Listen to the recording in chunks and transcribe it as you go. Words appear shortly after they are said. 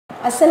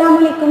Assalamu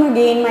alaikum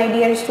again, my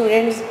dear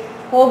students.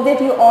 Hope that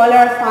you all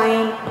are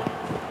fine.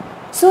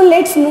 So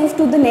let's move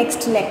to the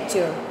next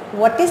lecture.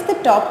 What is the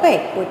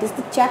topic? What is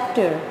the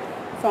chapter?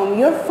 From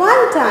your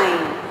fun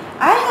time.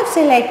 I have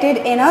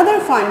selected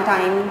another fun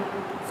time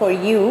for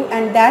you,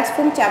 and that's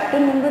from chapter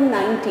number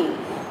 19,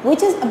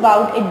 which is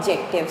about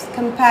adjectives,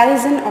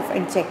 comparison of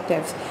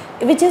adjectives,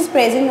 which is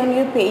present on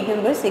your page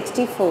number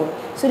 64.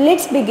 So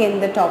let's begin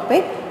the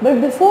topic. But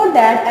before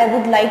that, I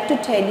would like to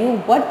tell you,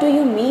 what do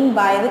you mean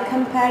by the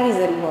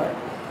comparison word?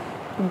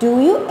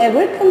 Do you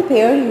ever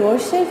compare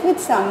yourself with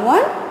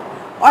someone,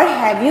 or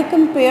have you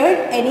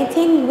compared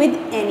anything with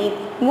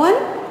anyone?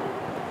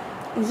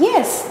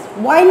 Yes,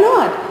 why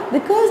not?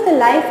 Because the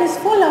life is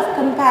full of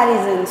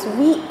comparisons.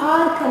 We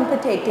are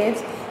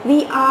competitors.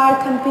 We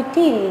are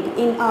competing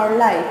in our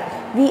life.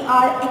 We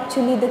are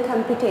actually the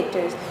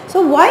competitors.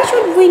 So why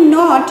should we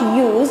not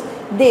use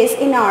this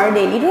in our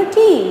daily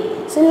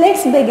routine? So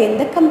let's begin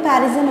the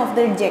comparison of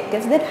the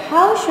adjectives, that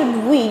how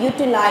should we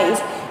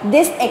utilize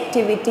this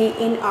activity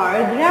in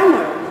our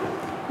grammar.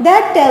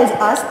 That tells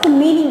us the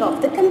meaning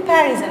of the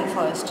comparison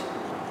first.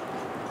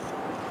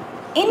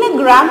 In a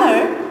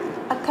grammar,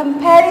 a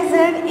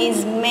comparison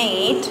is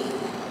made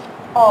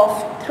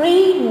of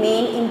three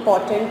main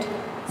important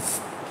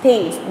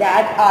things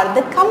that are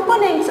the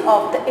components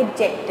of the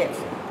adjective.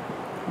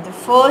 The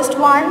first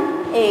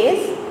one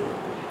is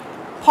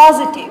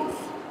positive.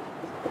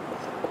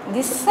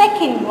 The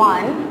second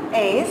one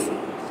is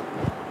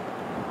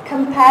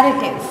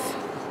comparative.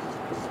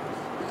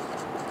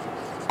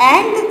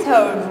 And the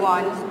third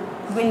one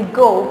will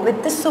go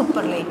with the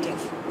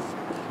superlative.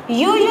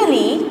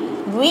 Usually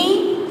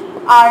we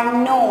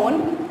are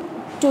known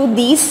to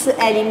these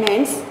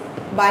elements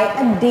by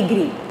a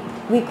degree.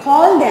 We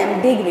call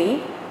them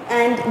degree,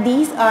 and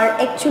these are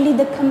actually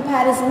the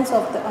comparisons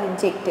of the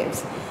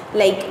adjectives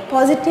like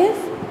positive,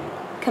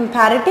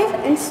 comparative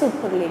and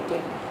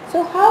superlative.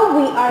 So how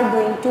we are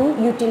going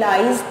to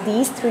utilize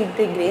these three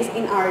degrees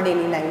in our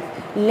daily life?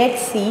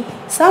 Let's see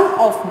some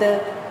of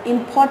the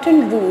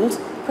important rules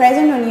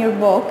present on your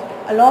book,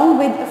 along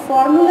with the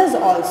formulas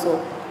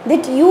also,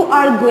 that you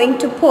are going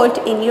to put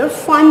in your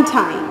fun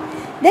time,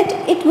 that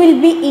it will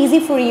be easy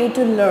for you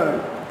to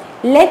learn.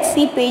 Let's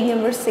see page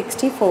number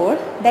 64,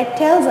 that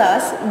tells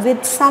us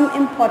with some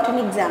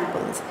important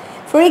examples.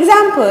 For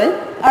example,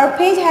 our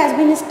page has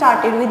been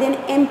started with an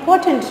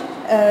important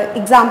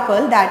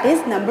example, that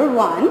is number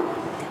 1.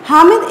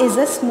 Hamid is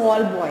a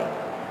small boy.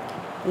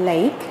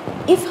 Like,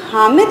 if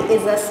Hamid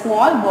is a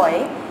small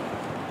boy,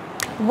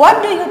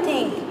 what do you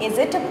think? Is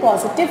it a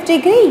positive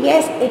degree?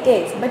 Yes, it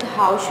is. But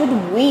how should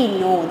we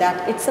know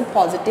that it's a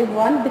positive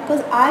one?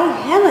 Because I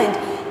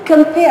haven't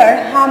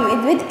compared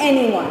Hamid with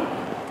anyone.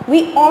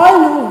 We all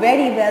know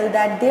very well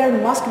that there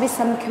must be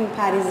some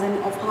comparison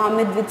of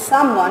Hamid with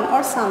someone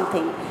or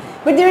something.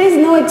 But there is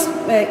no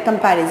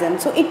comparison.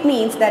 So it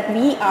means that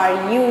we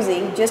are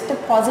using just a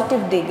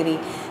positive degree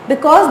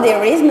because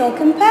there is no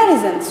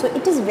comparison. So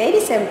it is very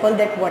simple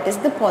that what is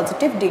the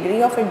positive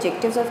degree of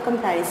adjectives of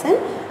comparison?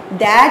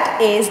 That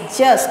is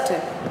just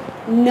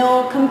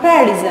no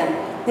comparison.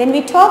 Then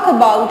we talk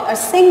about a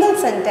single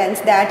sentence,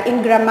 that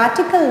in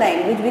grammatical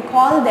language we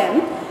call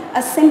them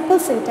a simple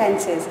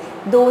sentences.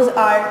 Those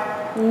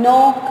are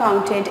no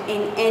counted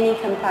in any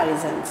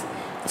comparisons.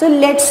 So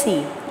let's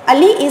see.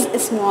 Ali is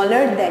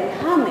smaller than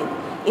Hamid.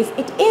 If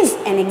it is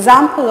an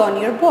example on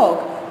your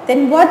book,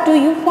 then what do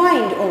you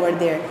find over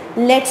there?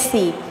 Let's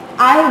see.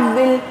 I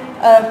will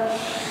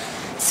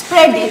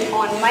spread it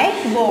on my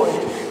board.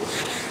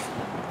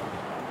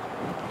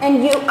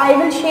 And I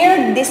will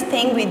share this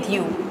thing with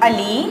you.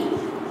 Ali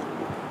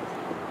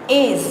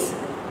is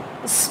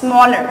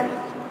smaller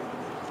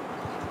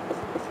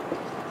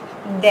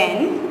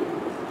than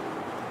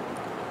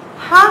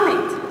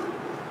Hamid.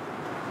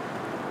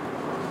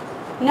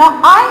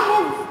 Now I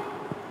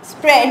have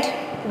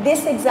spread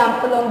this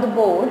example on the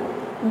board.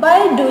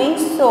 By doing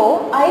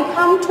so, I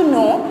come to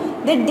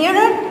know that there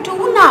are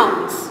two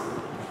nouns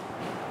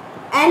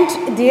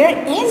and there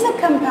is a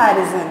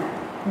comparison.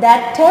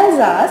 That tells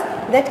us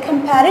that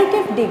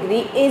comparative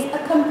degree is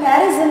a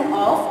comparison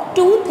of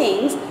two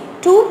things,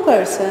 two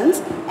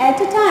persons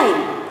at a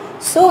time.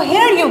 So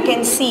here you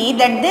can see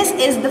that this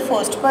is the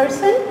first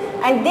person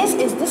and this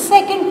is the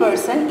second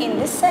person in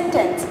this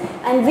sentence,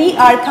 and we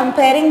are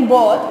comparing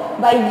both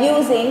by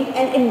using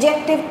an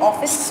adjective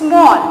of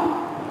small.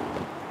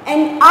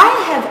 And I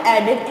have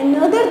added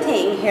another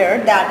thing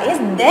here, that is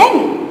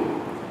then.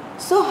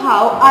 So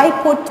how I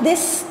put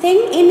this thing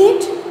in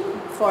it?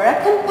 For a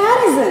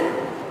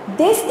comparison.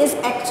 This is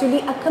actually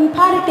a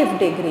comparative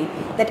degree,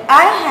 that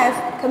I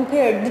have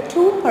compared the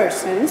two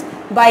persons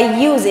by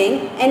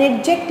using an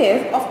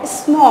adjective of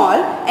small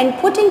and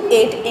putting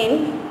it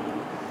in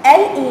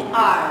LER.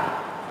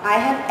 I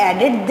have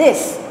added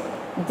this.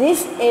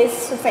 This is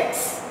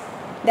suffix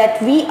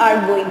that we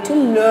are going to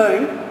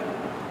learn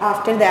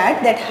after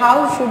that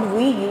how should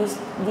we use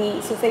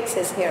the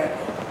suffixes here,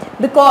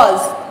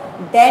 because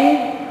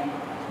then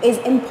is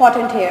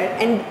important here,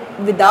 and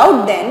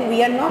without then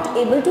we are not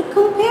able to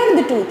compare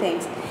the two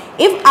things.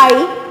 If I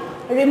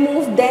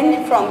remove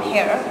then from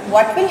here,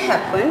 what will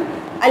happen?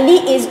 Ali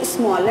is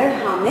smaller,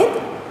 Hamid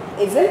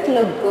isn't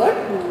look good?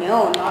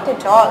 No, not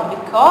at all,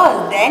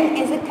 because then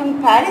is a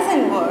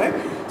comparison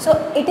word. So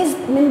it is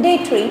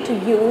mandatory to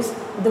use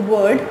the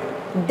word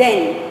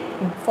then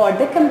for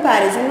the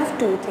comparison of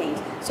two things.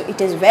 So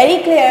it is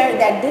very clear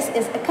that this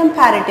is a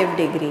comparative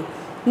degree.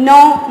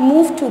 Now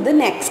move to the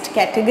next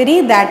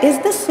category, that is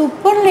the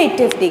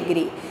superlative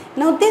degree.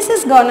 Now this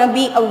is gonna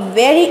be a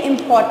very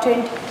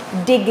important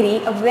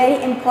degree, a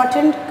very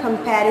important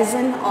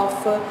comparison of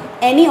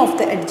any of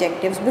the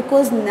adjectives,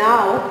 because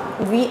now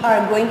we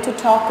are going to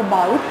talk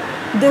about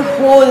the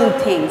whole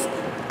things.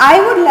 I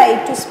would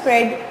like to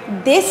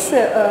spread this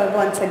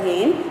once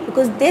again,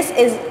 because this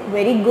is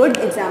very good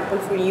example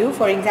for you.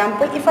 For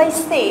example, if I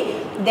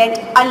say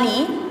that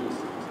Ali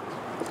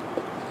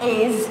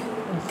is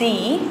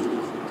the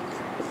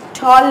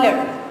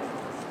taller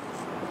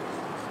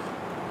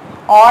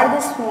or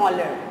the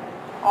smaller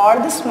or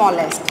the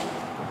smallest.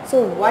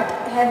 So what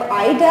have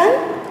I done?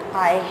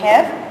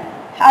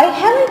 I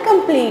haven't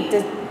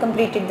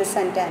completed the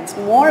sentence.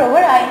 Moreover,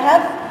 I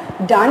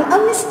have done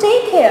a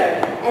mistake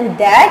here, and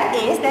that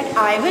is that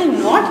I will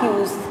not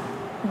use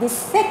the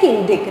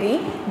second degree,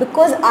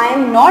 because I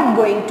am not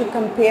going to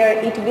compare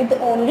it with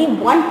only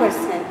one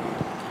person.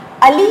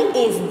 Ali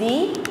is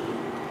the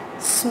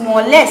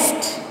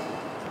smallest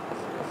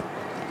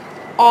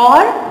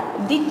or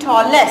the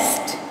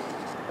tallest.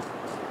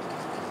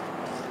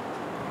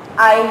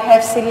 I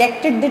have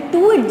selected the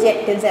two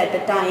adjectives at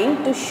a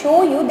time to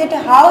show you that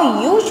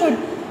how you should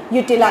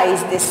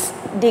utilize this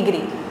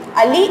degree.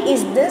 Ali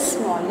is the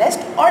smallest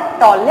or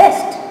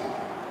tallest,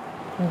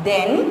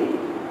 then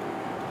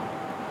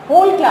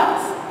whole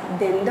class,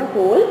 then the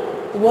whole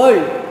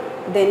world,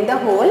 then the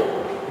whole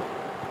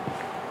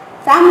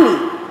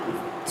family.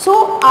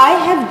 So I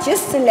have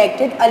just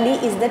selected Ali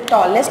is the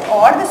tallest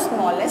or the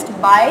smallest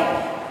by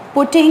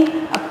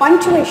putting a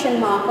punctuation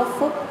mark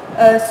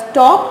of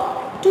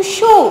stop to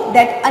show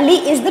that Ali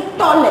is the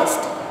tallest.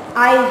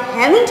 I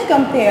haven't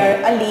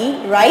compared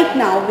Ali right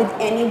now with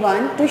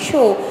anyone to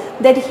show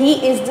that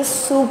he is the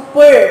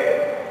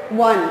super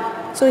one.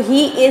 So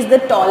he is the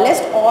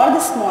tallest or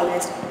the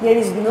smallest. There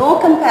is no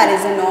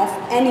comparison of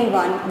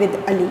anyone with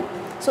Ali.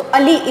 So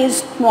Ali is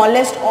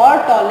smallest or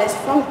tallest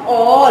from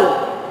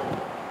all.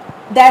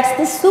 That's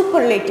the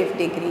superlative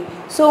degree.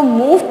 So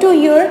move to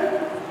your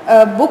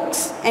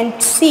books and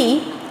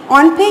see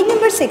on page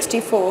number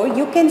 64,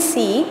 you can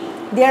see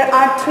there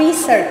are three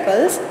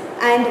circles,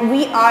 and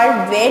we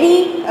are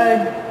very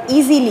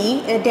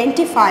easily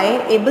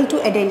able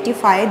to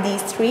identify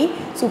these three: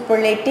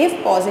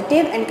 superlative,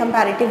 positive and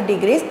comparative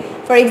degrees.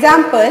 For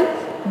example,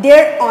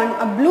 there on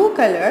a blue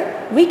color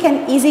we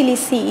can easily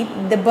see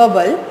the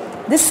bubble.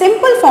 The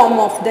simple form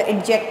of the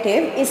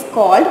adjective is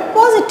called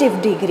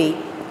positive degree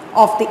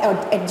of the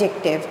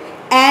adjective,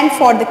 and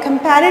for the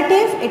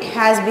comparative it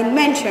has been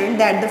mentioned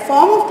that the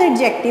form of the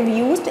adjective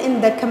used in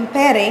the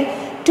comparing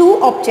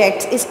two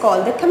objects is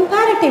called the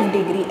comparative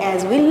degree,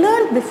 as we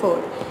learned before.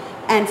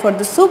 And for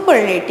the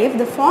superlative,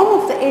 the form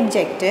of the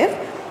adjective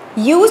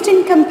used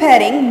in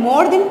comparing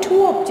more than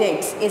two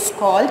objects is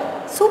called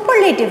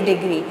superlative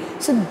degree.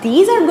 So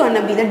these are going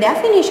to be the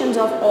definitions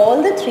of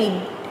all the three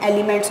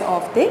elements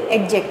of the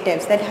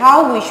adjectives, that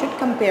how we should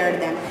compare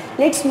them.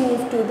 Let's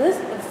move to the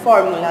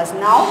formulas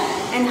now,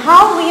 and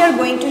how we are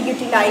going to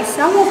utilize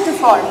some of the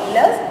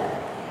formulas.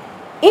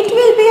 It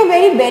will be a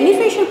very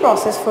beneficial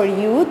process for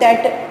you,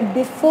 that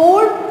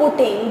before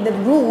putting the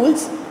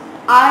rules,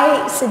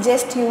 I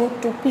suggest you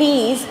to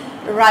please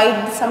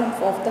write some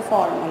of the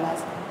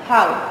formulas.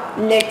 How?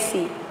 Let's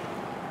see.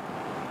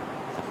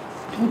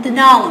 The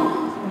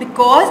noun,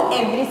 because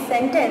every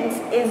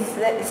sentence is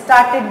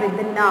started with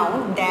the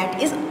noun,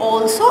 that is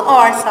also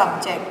our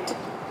subject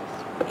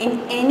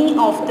in any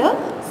of the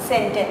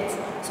sentence.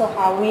 So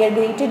how we are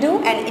going to do?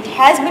 And it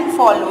has been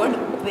followed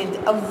with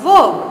a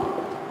verb.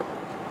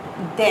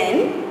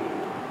 Then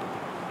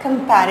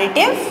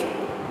comparative,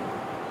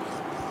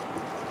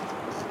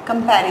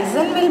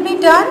 comparison will be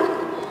done.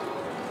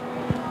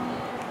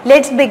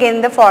 Let's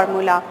begin the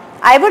formula.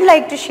 I would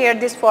like to share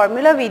this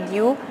formula with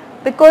you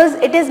because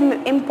it is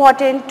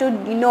important to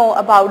know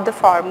about the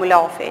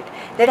formula of it,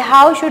 that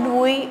how should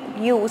we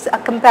use a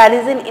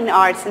comparison in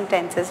our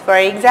sentences. For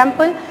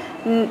example,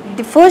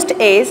 the first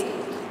is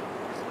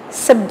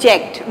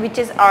subject, which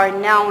is our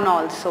noun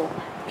also,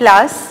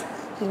 plus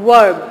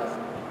verb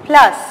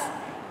plus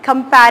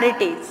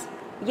comparatives,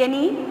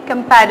 yani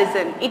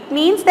comparison. It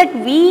means that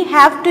we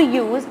have to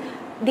use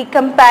the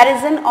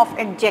comparison of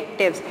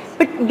adjectives,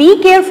 but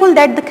be careful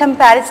that the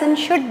comparison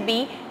should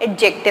be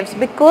adjectives,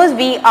 because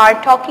we are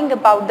talking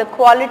about the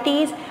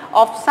qualities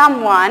of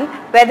someone,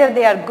 whether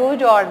they are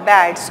good or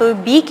bad. So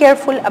be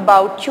careful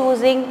about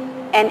choosing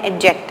an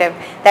adjective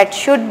that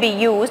should be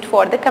used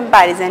for the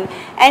comparison,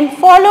 and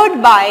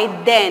followed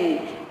by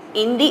then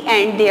in the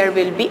end there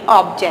will be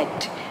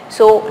object.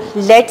 So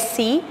let's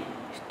see,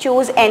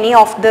 choose any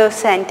of the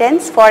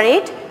sentence for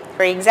it.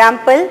 For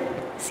example,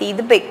 see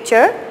the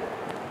picture.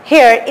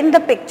 Here in the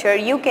picture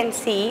you can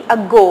see a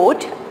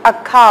goat, a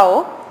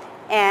cow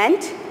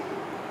and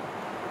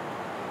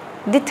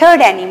the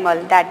third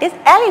animal, that is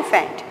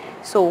elephant.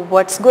 So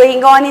what's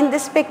going on in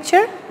this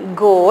picture?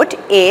 Goat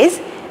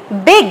is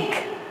big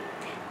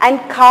and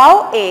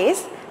cow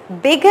is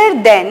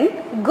bigger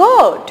than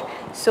goat.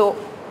 So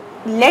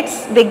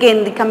let's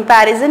begin the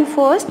comparison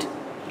first.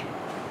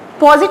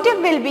 Positive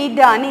will be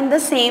done in the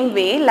same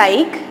way,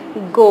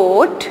 like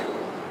goat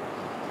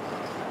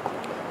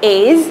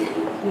is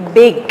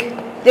big.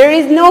 There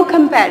is no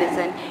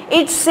comparison.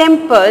 It's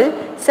simple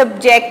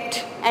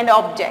subject and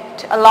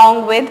object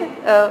along with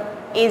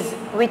is,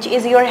 which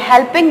is your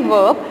helping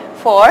verb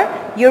for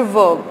your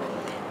verb.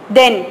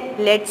 Then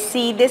let's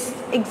see this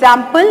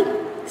example.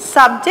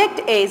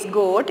 Subject is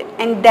goat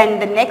and then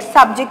the next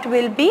subject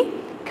will be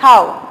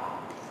cow.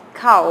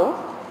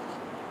 Cow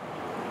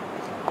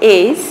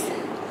is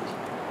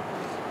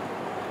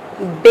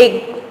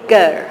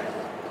bigger.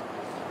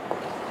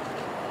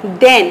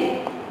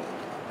 Then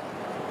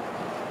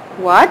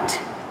what?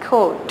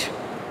 Goat.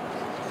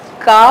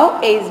 Cow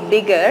is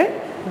bigger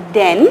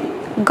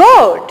than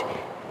goat.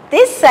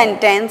 This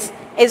sentence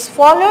is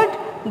followed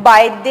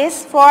by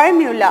this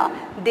formula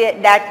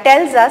that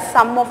tells us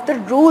some of the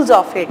rules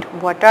of it.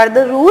 What are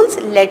the rules?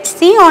 Let's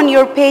see on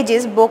your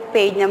pages, book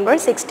page number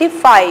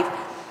 65.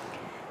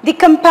 The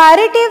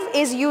comparative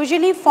is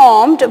usually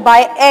formed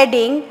by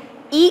adding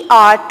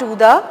ER to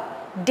the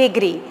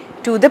degree,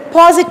 to the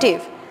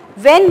positive.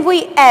 When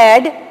we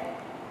add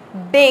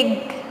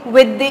big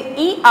with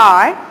the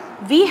ER,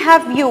 we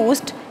have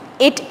used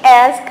it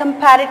as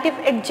comparative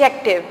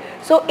adjective.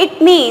 So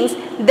it means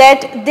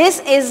that this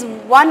is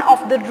one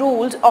of the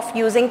rules of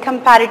using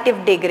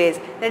comparative degrees.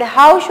 That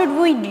how should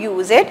we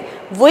use it?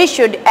 We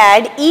should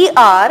add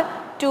ER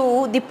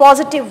to the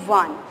positive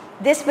one.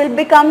 This will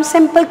become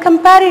simple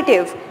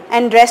comparative,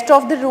 and rest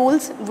of the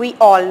rules we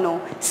all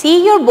know.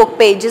 See your book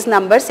pages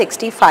number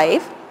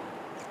 65.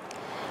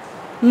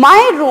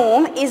 My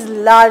room is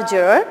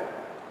larger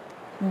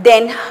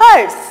than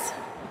hers.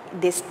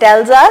 This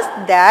tells us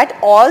that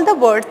all the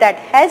words that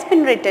has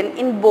been written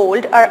in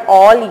bold are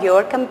all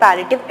your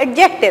comparative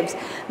adjectives,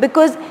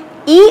 because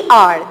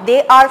ER,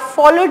 they are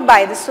followed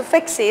by the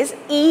suffixes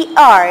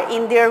ER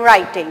in their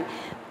writing.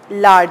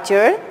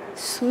 Larger,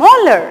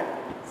 smaller,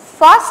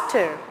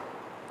 faster,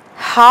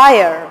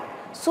 higher.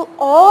 So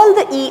all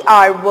the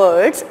ER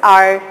words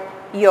are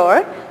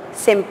your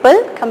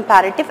simple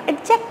comparative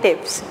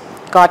adjectives.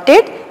 Got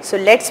it? So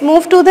let's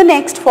move to the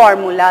next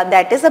formula,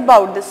 that is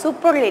about the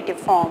superlative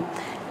form.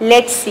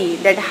 Let's see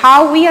that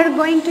how we are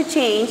going to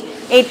change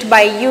it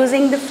by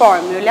using the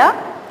formula.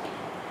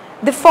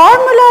 The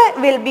formula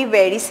will be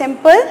very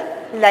simple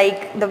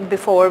like the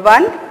before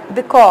one,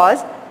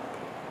 because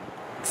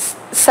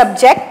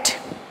subject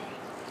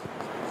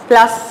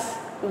plus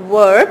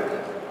verb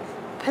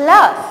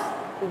plus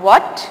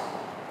what?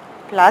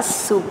 Plus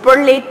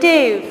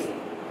superlative.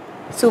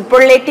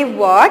 Superlative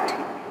what?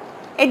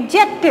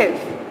 Adjective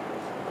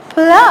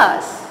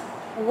plus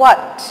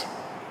what?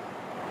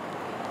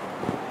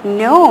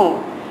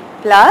 No,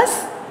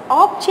 plus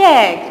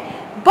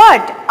object.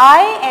 But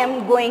I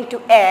am going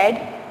to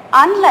add,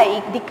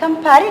 unlike the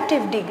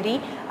comparative degree,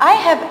 I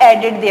have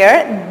added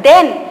there,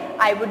 then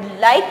I would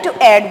like to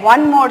add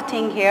one more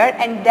thing here,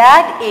 and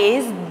that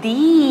is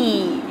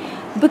the.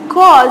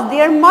 Because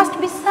there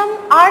must be some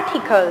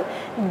article.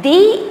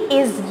 The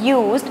is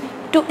used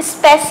to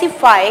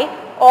specify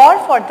or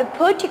for the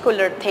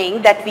particular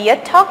thing that we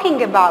are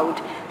talking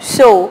about.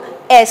 So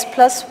S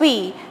plus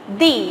V,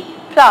 the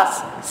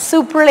plus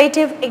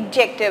superlative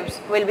adjectives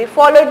will be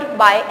followed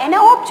by an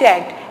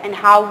object. And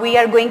how we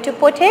are going to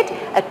put it?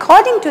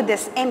 According to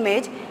this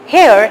image,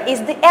 here is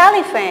the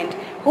elephant,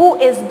 who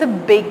is the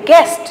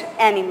biggest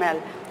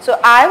animal. So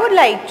I would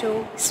like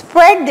to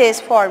spread this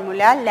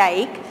formula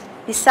like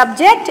the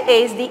subject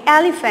is the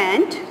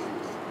elephant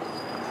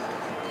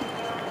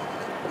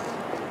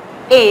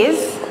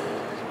is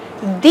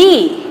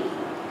the.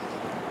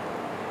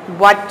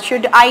 What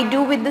should I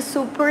do with the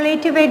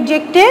superlative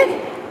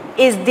adjective?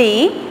 Is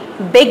the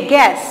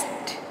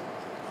biggest.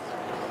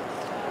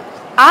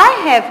 I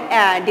have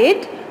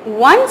added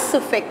one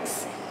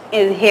suffix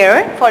in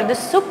here for the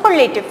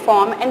superlative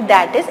form, and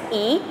that is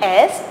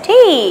est.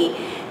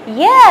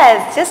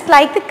 Yes, just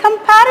like the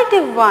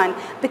comparative one,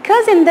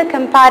 because in the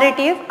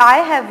comparative I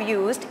have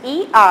used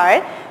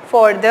er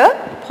for the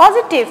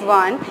positive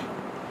one.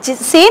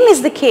 Same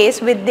is the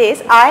case with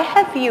this. I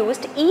have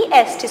used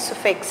est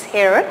suffix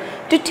here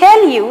to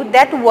tell you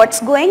that what's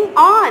going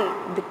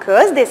on,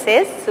 because this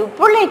is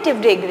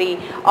superlative degree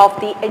of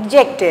the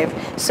adjective.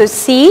 So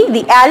see,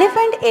 the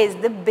elephant is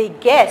the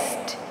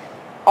biggest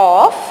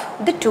of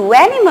the two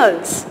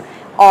animals,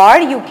 or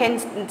you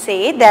can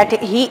say that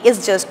it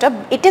is just a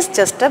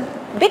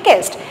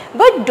biggest.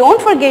 But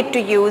don't forget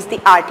to use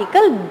the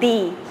article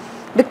the,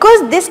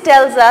 because this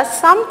tells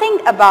us something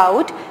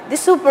about the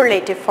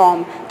superlative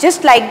form.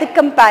 Just like the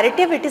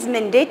comparative, it is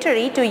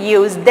mandatory to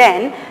use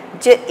then,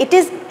 it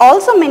is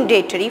also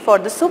mandatory for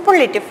the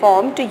superlative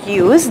form to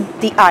use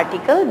the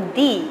article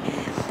the.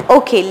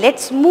 Okay,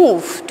 let's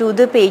move to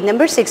the page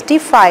number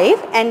 65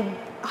 and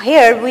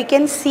here we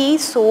can see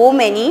so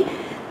many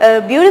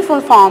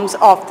beautiful forms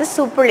of the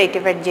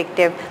superlative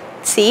adjective.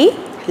 See,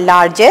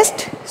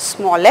 largest,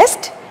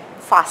 smallest,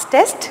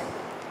 fastest.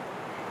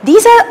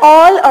 These are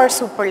all our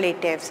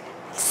superlatives.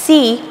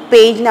 See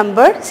page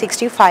number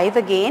 65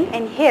 again,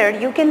 and here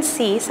you can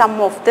see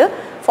some of the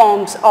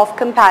forms of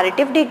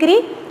comparative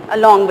degree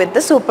along with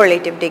the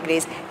superlative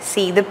degrees.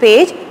 See the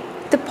page.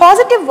 The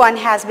positive one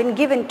has been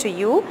given to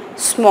you: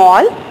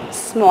 small,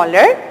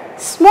 smaller,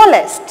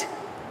 smallest.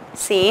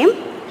 Same,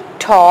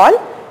 tall,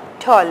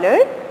 taller,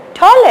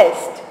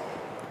 tallest.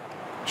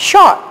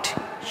 Short,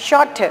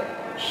 shorter,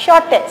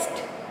 shortest.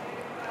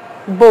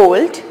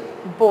 Bold,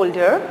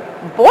 bolder,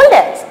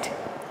 boldest.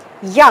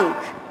 Young,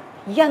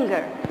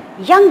 younger,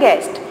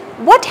 youngest.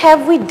 What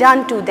have we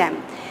done to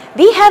them?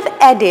 We have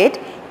added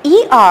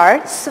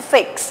ER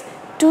suffix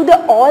to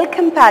the all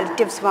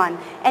comparatives one,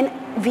 and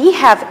we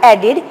have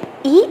added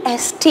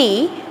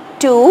EST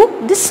to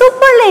the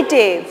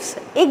superlatives.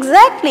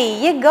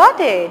 Exactly, you got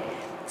it.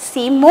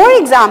 See more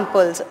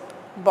examples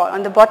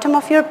on the bottom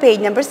of your page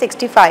number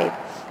 65.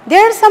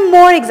 There are some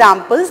more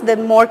examples. The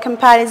more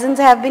comparisons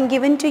have been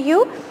given to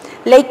you,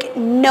 like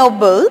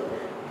noble,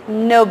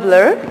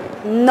 nobler,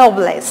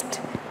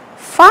 noblest.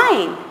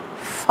 Fine,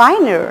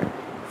 finer,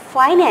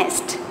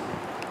 finest.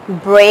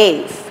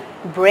 Brave,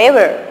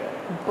 braver,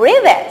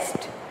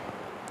 bravest.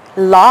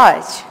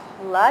 Large,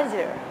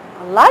 larger,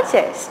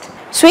 largest.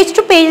 Switch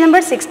to page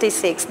number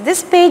 66.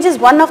 This page is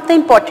one of the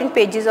important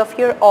pages of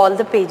your all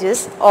the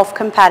pages of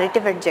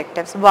comparative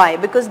adjectives. Why?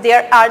 Because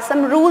there are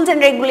some rules and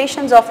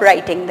regulations of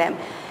writing them.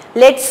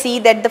 Let's see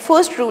that the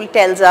first rule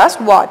tells us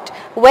what?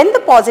 When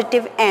the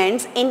positive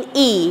ends in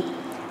E,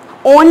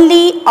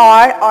 only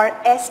R or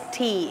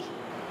ST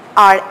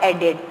are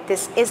added.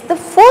 This is the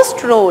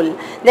first rule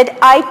that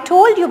I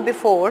told you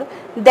before,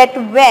 that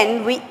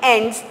when we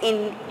ends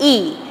in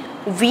E,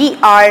 we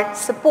are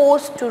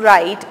supposed to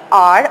write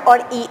R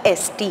or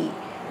EST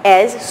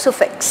as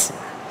suffix.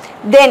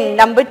 Then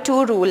number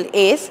 2 rule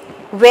is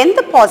when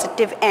the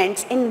positive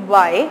ends in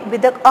Y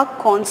with a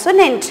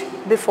consonant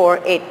before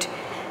it,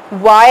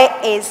 Y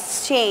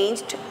is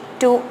changed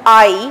to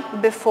I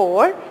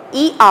before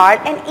ER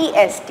and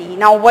EST.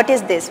 Now what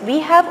is this? We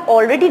have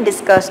already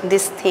discussed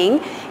this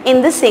thing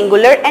in the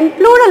singular and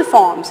plural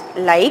forms.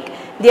 Like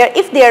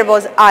if there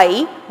was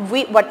I,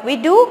 what we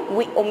do?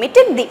 We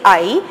omitted the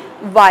I,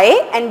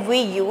 Y, and we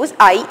use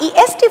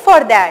IEST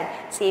for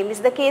that. Same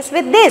is the case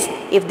with this.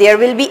 If there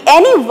will be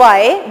any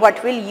Y,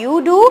 what will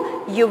you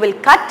do? You will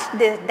cut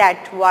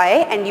that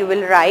Y and you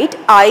will write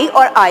I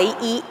or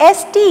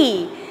IEST.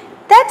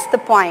 That's the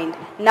point.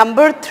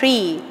 Number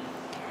 3,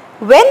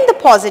 when the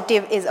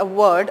positive is a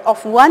word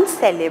of one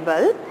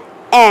syllable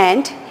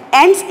and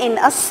ends in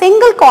a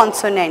single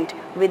consonant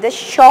with a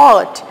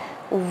short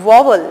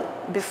vowel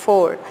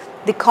before,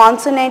 the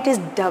consonant is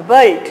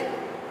doubled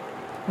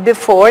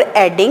before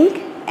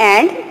adding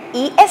and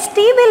EST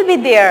will be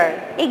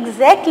there.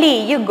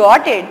 Exactly, you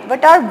got it.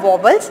 What are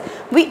vowels?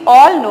 We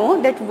all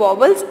know that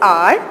vowels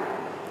are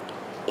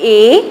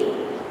A,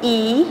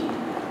 E,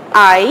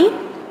 I,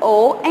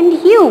 O and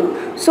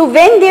U. So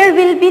when there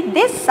will be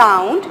this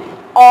sound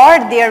or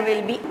there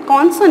will be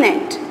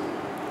consonant,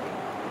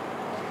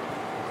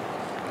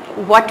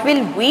 what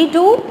will we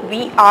do?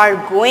 We are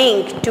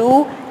going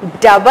to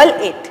double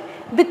it,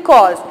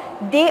 because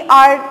they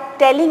are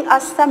telling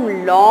us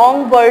some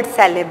long word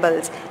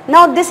syllables.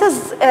 Now this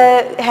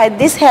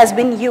has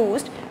been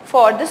used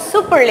for the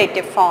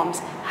superlative forms.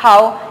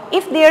 How?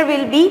 If there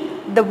will be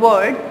the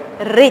word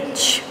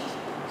rich.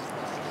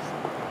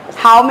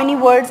 How many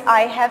words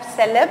I have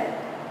syllab?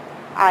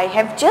 I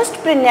have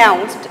just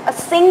pronounced a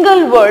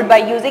single word by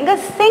using a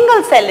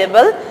single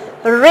syllable,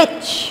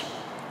 rich.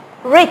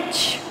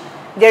 Rich.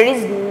 There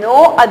is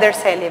no other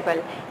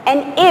syllable.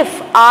 And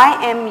if I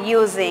am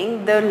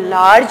using the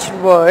large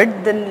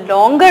word, the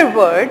longer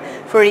word,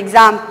 for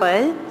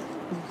example,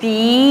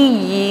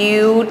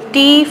 beautiful.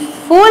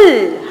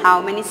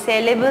 How many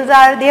syllables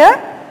are there?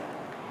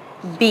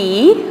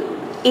 Beautiful.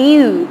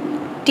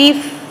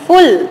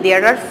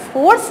 There are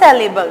 4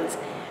 syllables.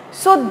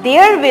 So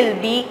there will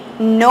be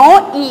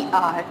no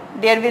ER,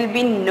 there will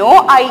be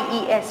no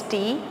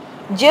IEST,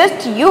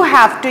 just you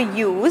have to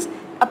use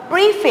a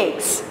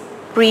prefix.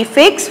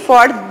 Prefix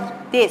for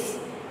this,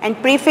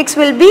 and prefix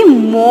will be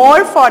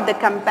more for the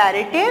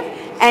comparative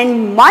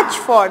and much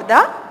for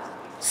the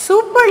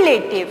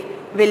superlative.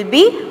 Will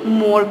be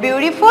more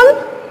beautiful,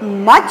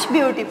 much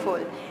beautiful.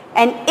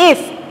 And if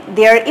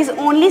there is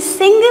only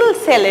single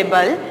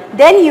syllable,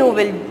 then you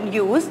will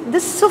use the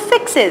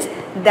suffixes,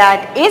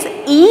 that is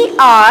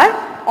ER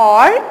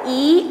or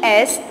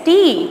EST,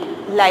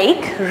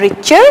 like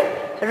richer,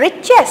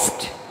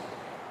 richest.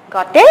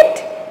 Got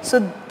it? So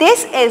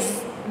this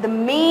is the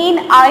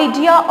main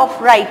idea of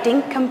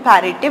writing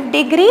comparative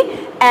degree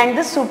and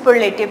the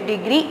superlative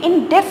degree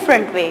in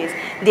different ways.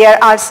 There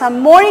are some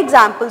more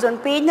examples on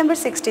page number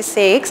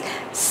 66.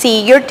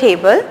 See your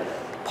table.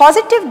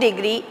 Positive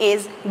degree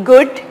is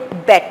good,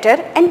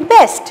 better and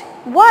best.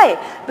 Why?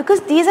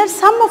 Because these are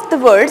some of the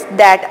words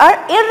that are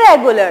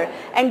irregular,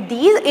 and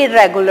these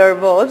irregular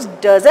verbs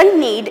doesn't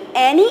need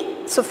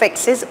any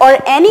suffixes or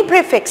any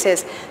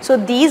prefixes. So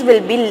these will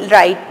be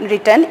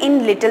written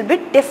in little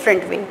bit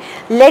different way.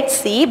 Let's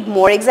see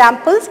more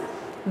examples.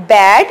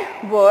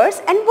 Bad,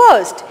 worse and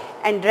worst,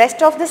 and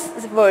rest of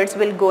the words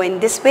will go in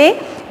this way.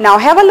 Now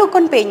have a look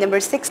on page number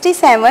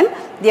 67.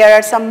 There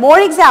are some more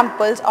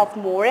examples of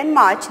more and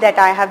much that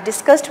I have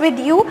discussed with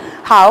you.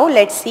 How?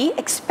 Let's see.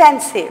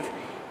 Expensive.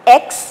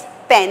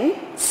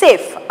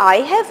 Expensive. I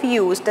have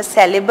used the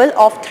syllable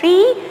of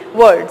 3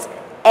 words.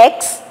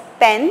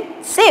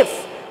 Expensive.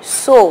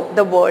 So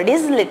the word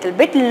is little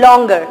bit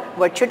longer.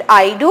 What should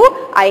I do?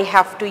 I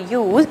have to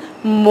use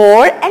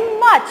more and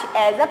much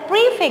as a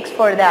prefix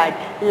for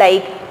that.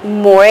 Like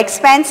more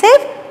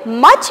expensive,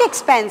 much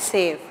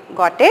expensive.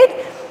 Got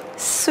it?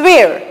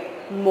 Swear.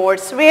 More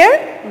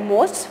swear,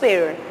 most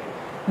swear.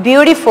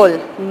 Beautiful.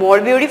 More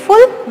beautiful,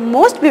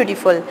 most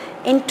beautiful.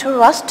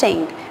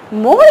 Interesting.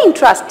 More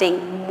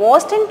interesting,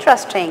 most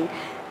interesting.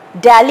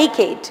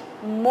 Delicate,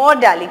 more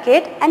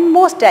delicate and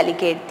most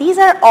delicate. These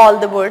are all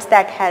the words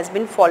that has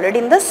been followed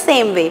in the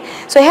same way.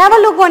 So have a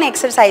look on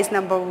exercise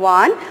number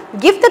 1.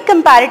 Give the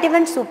comparative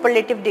and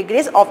superlative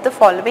degrees of the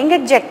following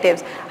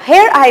adjectives.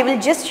 Here I will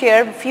just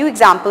share a few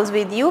examples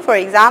with you. For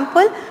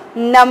example,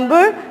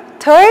 number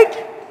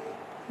 3rd,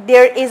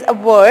 there is a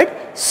word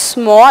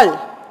small,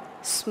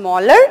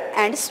 smaller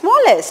and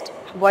smallest.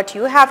 What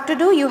you have to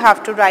do, you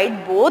have to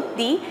write both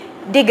the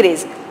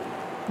degrees.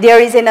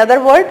 There is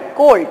another word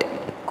cold,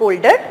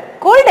 colder,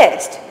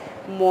 coldest.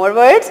 More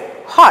words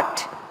hot,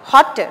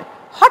 hotter,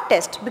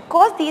 hottest,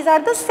 because these are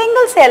the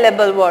single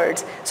syllable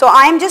words. So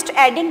I am just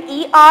adding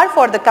ER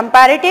for the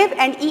comparative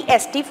and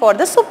EST for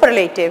the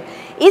superlative.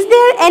 Is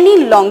there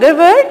any longer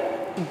word?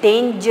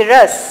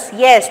 Dangerous.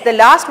 Yes, the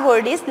last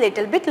word is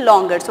little bit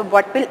longer. So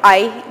what will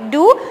I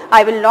do?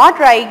 I will not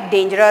write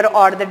dangerous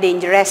or the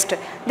dangerous.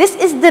 This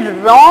is the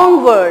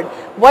wrong word.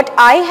 What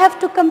I have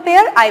to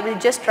compare, I will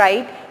just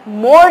write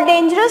more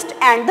dangerous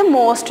and the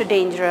most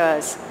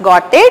dangerous.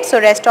 Got it?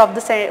 So rest of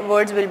the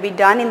words will be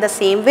done in the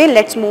same way.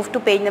 Let's move to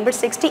page number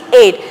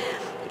 68.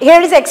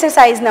 Here is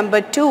exercise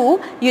number 2.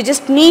 You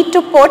just need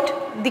to put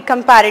the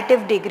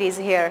comparative degrees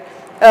here.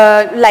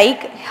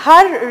 Like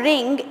her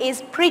ring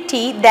is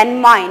pretty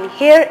than mine.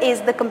 Here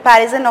is the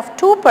comparison of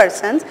 2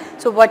 persons.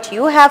 So what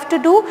you have to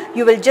do,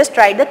 you will just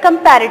write the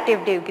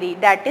comparative degree,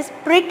 that is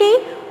pretty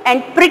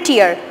and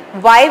prettier.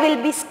 Y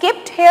will be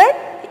skipped here,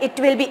 it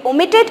will be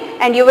omitted,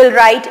 and you will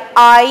write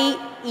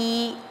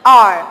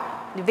IER,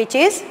 which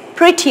is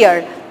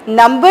prettier.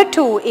 Number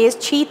 2 is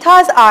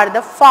cheetahs are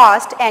the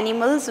fast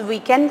animals we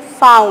can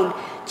found.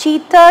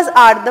 Cheetahs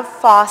are the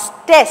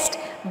fastest,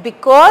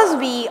 because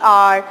we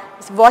are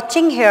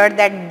watching here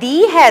that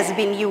the has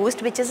been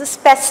used, which is a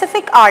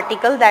specific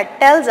article that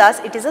tells us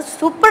it is a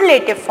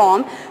superlative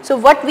form. So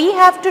what we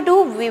have to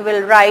do, we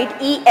will write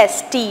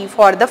EST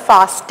for the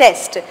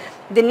fastest.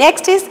 The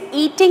next is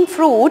eating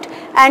fruit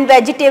and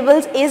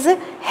vegetables is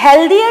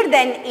healthier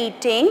than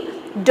eating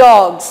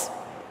dogs.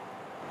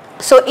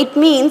 So it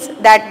means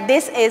that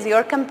this is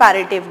your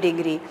comparative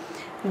degree.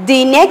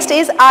 The next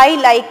is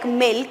I like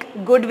milk.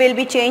 Good will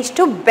be changed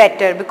to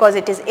better because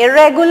it is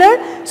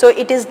irregular. So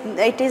it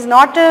is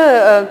not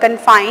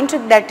confined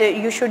that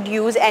you should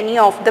use any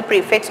of the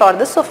prefix or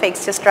the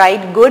suffix. Just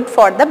write good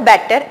for the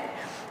better.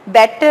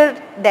 Better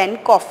than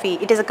coffee.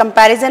 It is a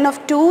comparison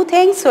of 2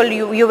 things. So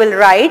you will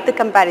write the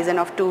comparison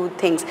of 2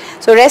 things.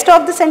 So rest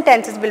of the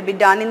sentences will be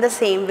done in the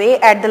same way.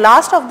 At the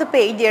last of the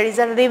page there is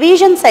a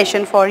revision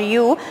session for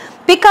you.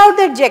 Pick out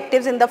the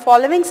adjectives in the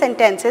following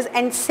sentences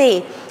and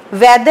say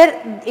whether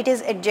it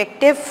is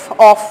adjective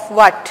of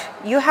what.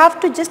 You have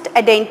to just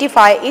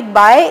identify it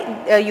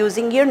by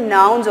using your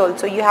nouns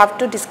also. You have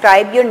to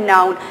describe your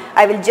noun.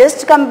 I will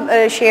just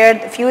share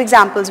a few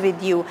examples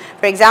with you.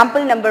 For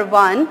example, number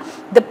 1,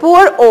 the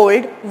poor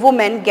old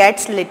woman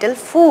gets little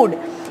food.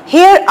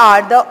 Here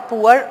are the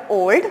poor,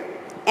 old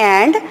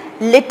and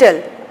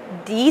little.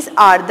 These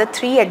are the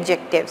 3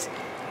 adjectives.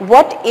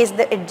 What is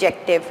the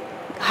adjective?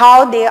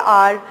 How they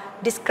are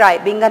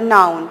describing a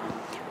noun.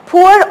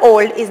 Poor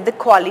old is the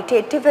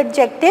qualitative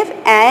adjective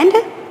and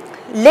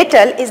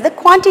little is the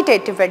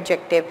quantitative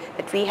adjective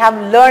that we have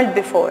learned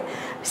before.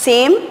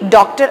 Same,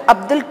 Dr.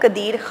 Abdul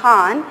Qadir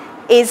Khan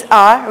is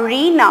a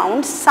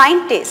renowned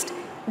scientist.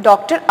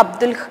 Dr.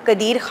 Abdul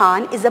Qadir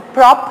Khan is a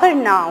proper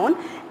noun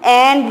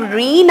and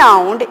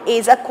renowned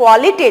is a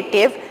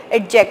qualitative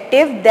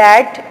adjective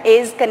that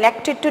is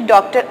connected to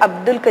Dr.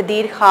 Abdul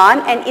Qadir Khan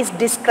and is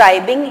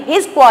describing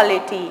his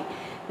quality.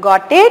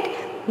 Got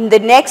it? The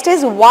next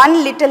is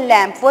one little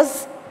lamp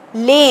was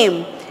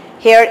lame.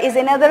 Here is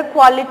another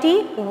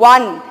quality,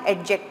 one,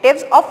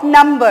 adjectives of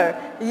number,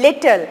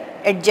 little,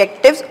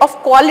 adjectives of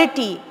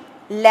quality,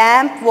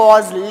 lamp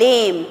was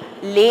lame,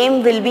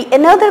 lame will be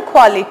another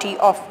quality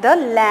of the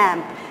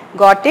lamp.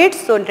 Got it?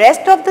 So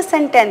rest of the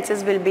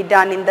sentences will be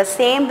done in the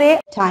same way.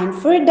 Time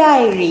for a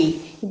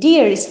diary.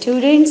 Dear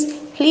students,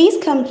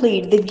 please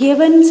complete the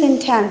given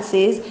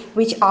sentences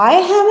which I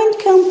haven't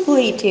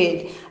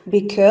completed.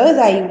 because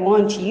I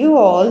want you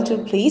all to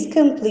please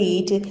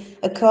complete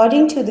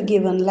according to the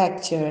given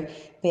lecture.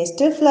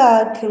 Best of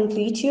luck,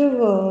 complete your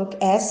work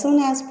as soon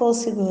as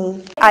possible.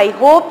 I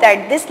hope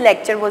that this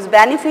lecture was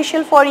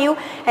beneficial for you,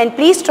 and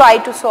please try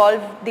to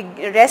solve the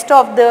rest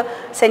of the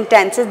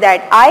sentences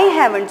that I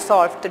haven't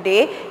solved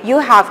today. You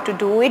have to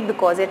do it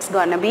because it's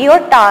gonna be your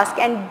task,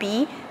 and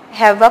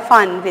have a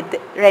fun with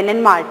Wren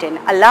and Martin.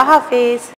 Allah Hafiz.